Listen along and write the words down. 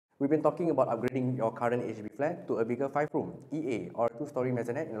We've been talking about upgrading your current HDB flat to a bigger 5-room EA or 2-story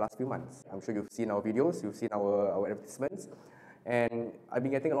Maisonette in the last few months. I'm sure you've seen our videos, you've seen our advertisements, and I've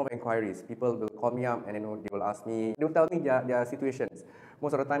been getting a lot of inquiries. People will call me up and they will ask me, they will tell me their situations.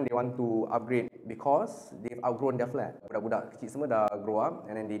 Most of the time they want to upgrade because they've outgrown their flat. Budak-budak kecil semua dah grow up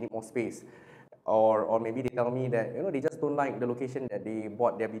and then they need more space. Or maybe they tell me that they just don't like the location that they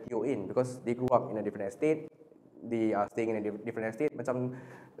bought their BTO in because they grew up in a different estate, they are staying in a different estate, macam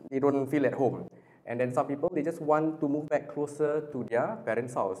they don't feel at home. And then some people, they just want to move back closer to their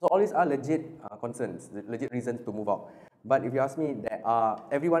parents' house. So all these are legit concerns, legit reasons to move out. But if you ask me,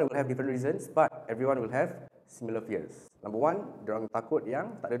 everyone will have different reasons, but everyone will have similar fears. Number one, diorang takut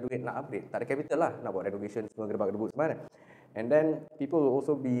yang tak ada duit nak upgrade, tak ada capital lah nak buat renovation semua, gedebak-gedebuk semua. And then people will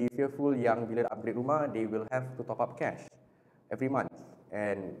also be fearful yang bila upgrade rumah, they will have to top up cash every month.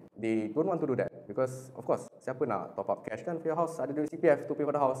 And they don't want to do that because, of course, siapa nak top up cash kan for your house? Ada duit CPF to pay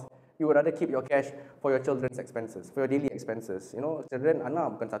for the house. You would rather keep your cash for your children's expenses, for your daily expenses. Children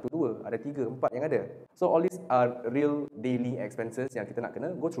anak bukan 1, 2, ada 3, 4 yang ada. So all these are real daily expenses yang kita nak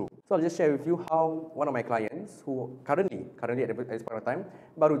kena go through. So I'll just share with you how one of my clients who currently at this point of time,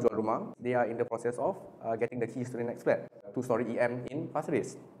 baru jual rumah, they are in the process of getting the keys to the next flat, 2-story EM in Pasir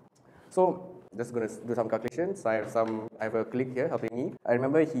Ris. So just going to do some calculations. I have a click here helping me. I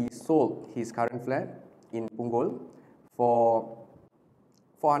remember he sold his current flat in Punggol for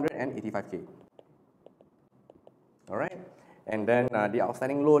 485k. All right, and then the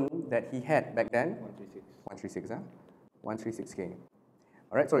outstanding loan that he had back then, 136k.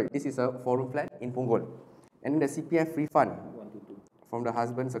 All right, sorry, this is a 4-room flat in Punggol, and then the CPF refund from the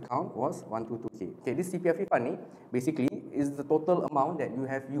husband's account was 122k. Okay, this CPF refund basically is the total amount that you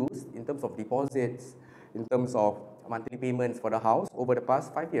have used in terms of deposits, in terms of monthly payments for the house over the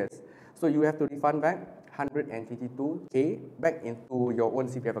past 5 years. So you have to refund back 122k back into your own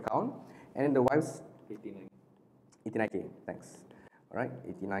CPF account, and then the wife's 89k. Thanks. All right,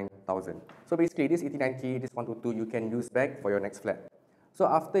 89,000. So basically, this 89k, this 122, you can use back for your next flat. So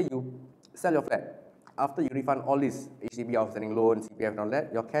after you sell your flat, after you refund all this HDB outstanding loan, CPF and all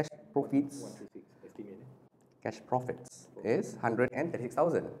that, your cash profits is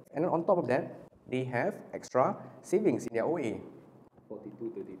 136,000. And then on top of that, they have extra savings in their OA.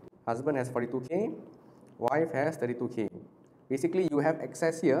 32. Husband has 42k, wife has 32k. Basically, you have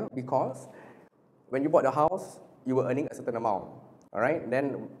excess here because when you bought the house, you were earning a certain amount. All right.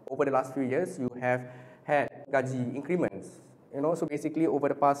 Then over the last few years, you have had gaji increments. So basically over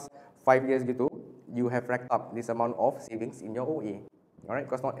the past 5 years gitu, you have racked up this amount of savings in your OA. All right,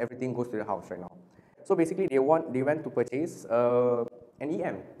 because not everything goes to the house right now. So basically, they went to purchase an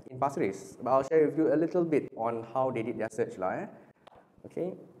EM in Pasir Ris. But I'll share with you a little bit on how they did their search lah.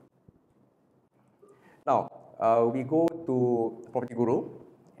 Okay. Now we go to Property Guru,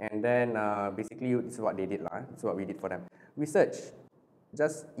 and then basically this is what they did lah. This is what we did for them. We search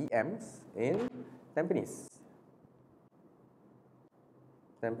just EMs in Tampines.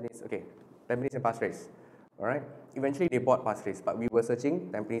 Okay. Tampines and Pasir Ris. Alright. Eventually they bought Pasir Ris, but we were searching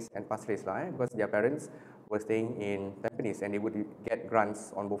Tampines and Pasir Ris lah, because their parents were staying in Tampines and they would get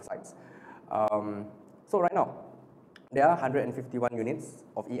grants on both sides. So right now, there are 151 units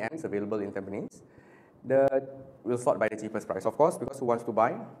of EMs available in Tampines. We'll sort by the cheapest price, of course, because who wants to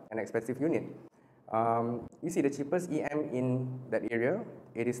buy an expensive unit? You see the cheapest EM in that area,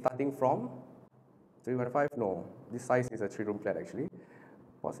 it is starting from 315. No, this size is a 3-room flat actually.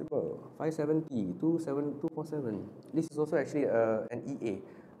 Possible 570, 247. This is also actually an EA.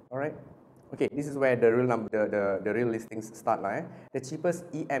 All right. Okay, this is where the real number, the real listings start lah. The cheapest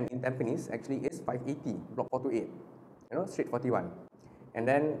EM in Tampines actually is 580, block 428. Street 41. And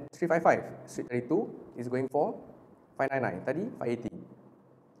then Street 55, Street 32 is going for 599. Tadi 580.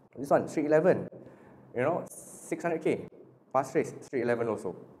 This one, Street 11. 600k. Pasir Ris, Street 11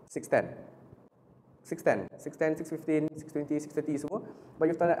 also. 610. 610, 615, 620, 630 semua. But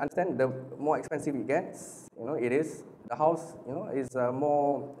you have to understand, the more expensive it gets, it is, the house, is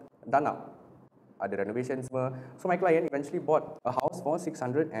more done up. Ada renovation semua. So my client eventually bought a house for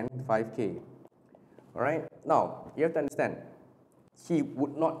 605k. Alright, now you have to understand, he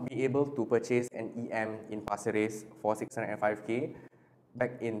would not be able to purchase an EM in Pasir Ris for 605k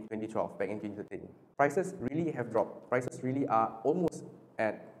back in 2012, back in 2013. Prices really have dropped. Prices really are almost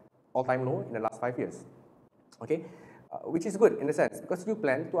at all-time low in the last 5 years. Okay, which is good in the sense because you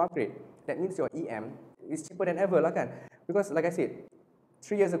plan to upgrade. That means your EM is cheaper than ever lah kan? Because like I said,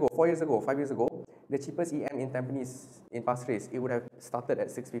 3 years ago, 4 years ago, 5 years ago, the cheapest EM in Tampines in Pasir Ris, it would have started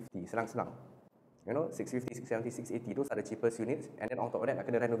at 650, senang-senang. You know, 650, 670, 680, those are the cheapest units, and then on top of that, nak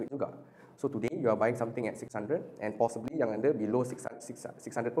kena renovate juga. So today, you are buying something at 600, and possibly yang under below 600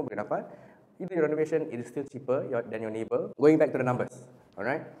 pun boleh dapat. If the renovation, it is still cheaper than your neighbor. Going back to the numbers,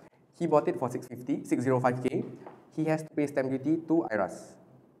 alright? He bought it for 650, 605K. He has to pay stamp duty to IRAS.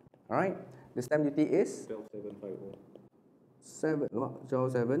 Alright? The stamp duty is 12,750.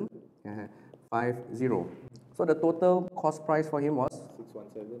 So the total cost price for him was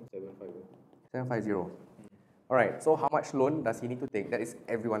 750. Alright, so how much loan does he need to take? That is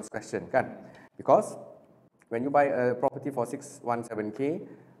everyone's question, kan? Because when you buy a property for 617K,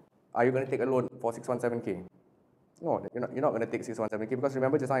 are you going to take a loan for 617K? No, you're not going to take 617K because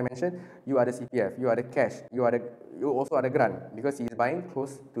remember just now I mentioned, you are the CPF, you are the cash, you also are the grant because he is buying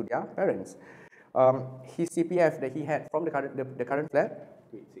close to their parents. His CPF that he had from the current flat,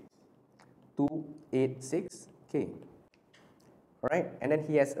 286K. Alright, and then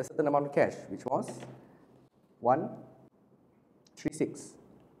he has a certain amount of cash, which was 136.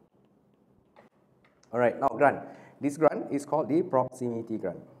 Alright, now grant. This grant is called the proximity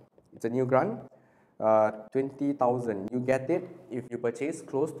grant. It's a new grant, 20,000. You get it if you purchase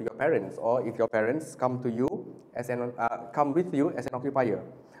close to your parents, or if your parents come with you as an occupier.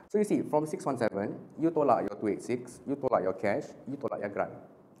 So you see, from 617, you tolak your 286, you tolak your cash, you tolak your grant.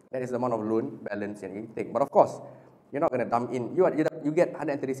 That is the amount of loan balance you take. But of course, you're not going to dump in. You get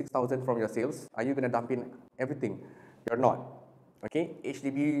 136,000 from your sales. Are you going to dump in everything? You're not. Okay.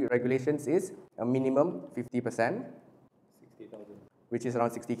 HDB regulations is a minimum 50%, 60,000, which is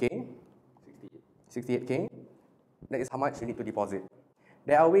around 60K, 68K. That is how much you need to deposit.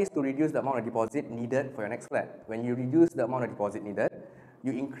 There are ways to reduce the amount of deposit needed for your next flat. When you reduce the amount of deposit needed,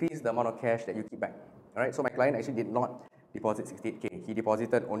 you increase the amount of cash that you keep back. All right. So my client actually did not deposit 68K. He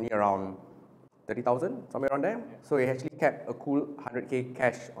deposited only around 30,000, somewhere around there. So he actually kept a cool 100K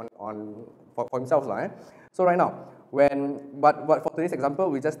cash for himself. So right now, but for today's example,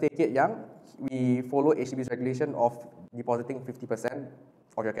 we just take it young. We follow HDB's regulation of depositing 50%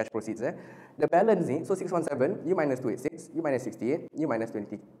 of your cash proceeds. The balance, so 617, you minus 286, you minus 68, you minus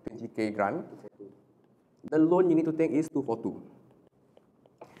 20K grant. The loan you need to take is 242.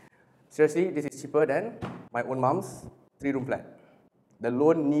 Seriously, this is cheaper than my own mom's 3-room flat. The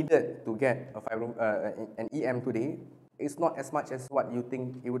loan needed to get a 5-room, an EM today is not as much as what you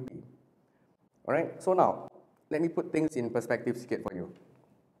think it would be. All right. So now, let me put things in perspective for you.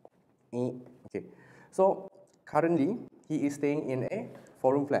 Okay. So currently, he is staying in a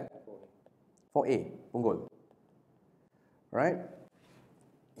 4-room flat, 4A, Punggol. Right.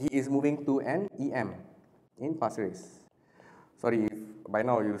 He is moving to an EM in Pasir Ris. Sorry if by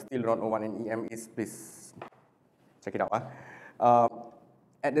now you still don't know what an EM is. Please check it out.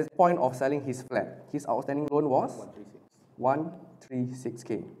 At this point of selling his flat, his outstanding loan was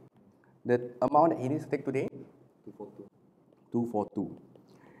 136K. The amount that he needs to take today? 242.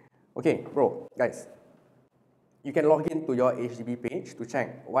 Okay, guys, you can log into your HDB page to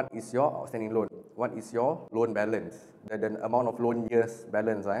check what is your outstanding loan, what is your loan balance, the amount of loan years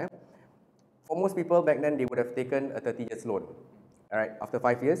balance. For most people back then, they would have taken a 30 years loan. All right, after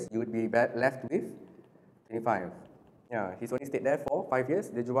 5 years, you would be left with 25. Yeah, he's only stayed there for 5 years,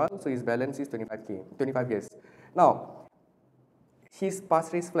 dia jual, so his balance is 25 years. Now, his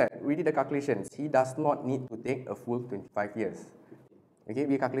Pasir Ris flat, we did the calculations. He does not need to take a full 25 years. Okay,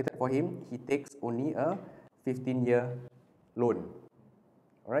 we calculated for him, he takes only a 15-year loan.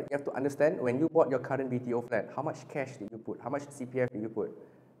 All right, you have to understand, when you bought your current BTO flat, how much cash did you put? How much CPF did you put?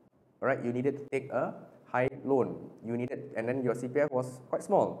 All right, you needed to take a high loan. And then your CPF was quite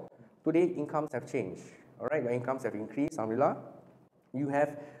small. Today, incomes have changed. All right, your incomes have increased, alhamdulillah. You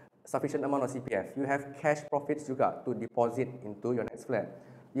have sufficient amount of CPF. You have cash profits juga to deposit into your next flat.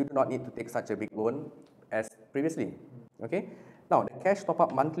 You do not need to take such a big loan as previously. Okay. Now, the cash top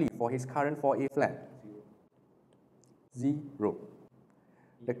up monthly for his current 4A flat, 0.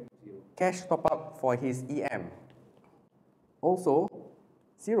 The cash top up for his EM, also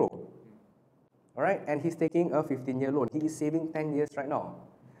 0. All right, and he's taking a 15-year loan. He is saving 10 years right now.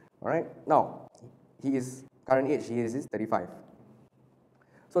 All right, now, current age, he is 35.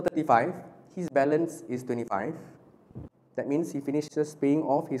 So 35, his balance is 25. That means he finishes paying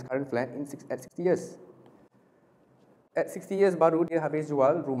off his current flat at 60 years. At 60 years baru dia habis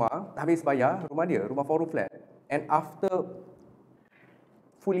jual rumah, habis bayar rumah dia, rumah 4-room flat. And after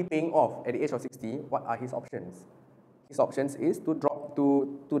fully paying off at the age of 60, what are his options? His options is to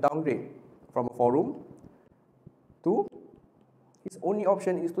downgrade from a 4-room to, his only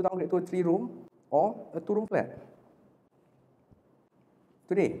option is to downgrade to a 3-room or a 2-room flat.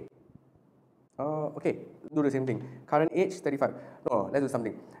 Today, okay, do the same thing. Current age 35. No, let's do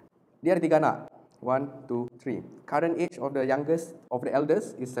something. Dia ada 3 anak. 1, 2, 3. Current age of the youngest, of the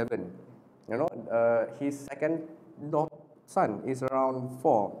eldest is 7. You know, his second son is around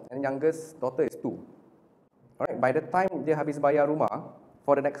 4, and youngest daughter is 2. Alright, by the time dia habis bayar rumah,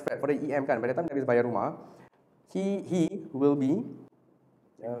 for the next flat, for the EM kan, by the time dia habis bayar rumah, he will be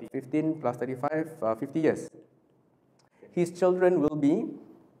 15 plus 35, 50 years. His children will be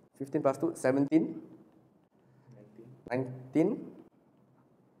 15 plus 2, 17, 19,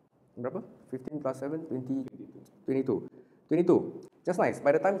 berapa? 15 plus 7, 20, 22. 22. Just nice.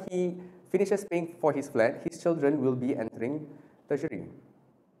 By the time he finishes paying for his flat, his children will be entering tertiary.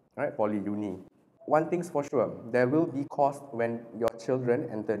 Alright, poly, uni. One thing's for sure, there will be cost when your children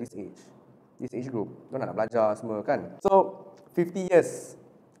enter this age group. Mereka nak belajar semua kan. So, 50 years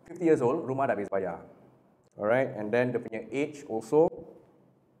old, rumah dah habis bayar. Alright, and then the punya age also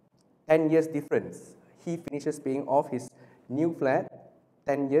 10 years difference. He finishes paying off his new flat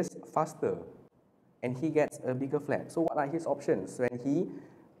 10 years faster, and he gets a bigger flat. So what are his options when he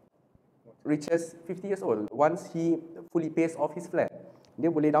reaches 50 years old? Once he fully pays off his flat, dia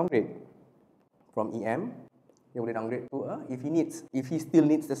boleh downgrade from EM. Dia boleh downgrade to if he still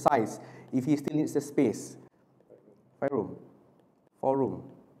needs the size, if he still needs the space, 5 room, 4 room.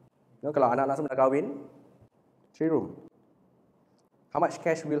 You know, kalau anak-anak semua dah kahwin, 3 room. How much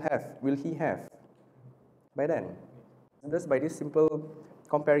cash will he have by then? Just by this simple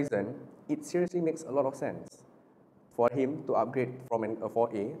comparison, it seriously makes a lot of sense for him to upgrade from a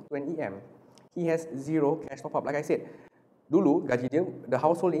 4A to an EM. He has zero cash top up. Like I said, dulu gaji dia, the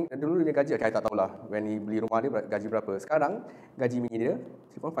household dulu dia gaji, okay, I tak tahulah when he beli rumah dia gaji berapa. Sekarang gaji mini dia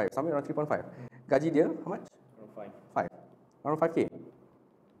 3.5, somewhere around 3.5. Gaji dia how much? Around 5. Around 5K.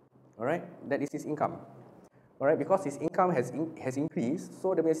 Alright, that is his income. Alright, because his income has increased,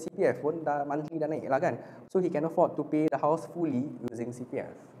 so the CPF pun dah monthly dah naik lah kan. So he can afford to pay the house fully using CPF.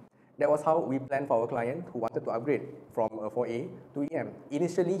 That was how we planned for our client who wanted to upgrade from a 4A to EM.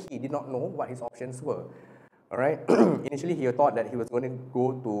 Initially, he did not know what his options were. Alright, initially he thought that he was going to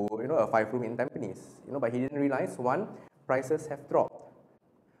go to a 5-room in Tampines, but he didn't realize one, prices have dropped.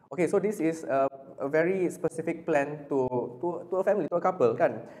 Okay, so this is a very specific plan to a family, to a couple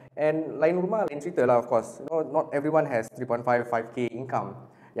kan. And lain rumah, lain cerita lah of course. Not everyone has 3.5, 5K income.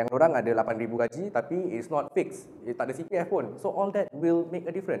 Yang orang ada 8,000 gaji tapi it's not fixed. Tak ada CPF pun. So all that will make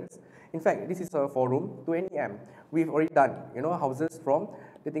a difference. In fact, this is a 4-room to an EM. We've already done, houses from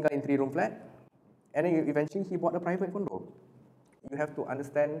dia tinggal in 3-room flat, and then eventually he bought a private condo. You have to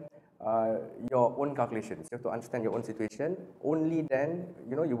understand your own calculations. You have to understand your own situation. Only then,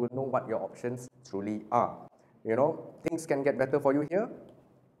 you will know what your options truly are. Things can get better for you here,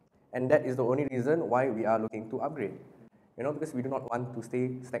 and that is the only reason why we are looking to upgrade. Because we do not want to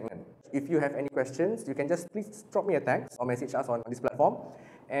stay stagnant. If you have any questions, you can just please drop me a text or message us on this platform,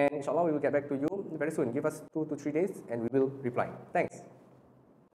 and inshallah we will get back to you very soon. Give us 2 to 3 days, and we will reply. Thanks.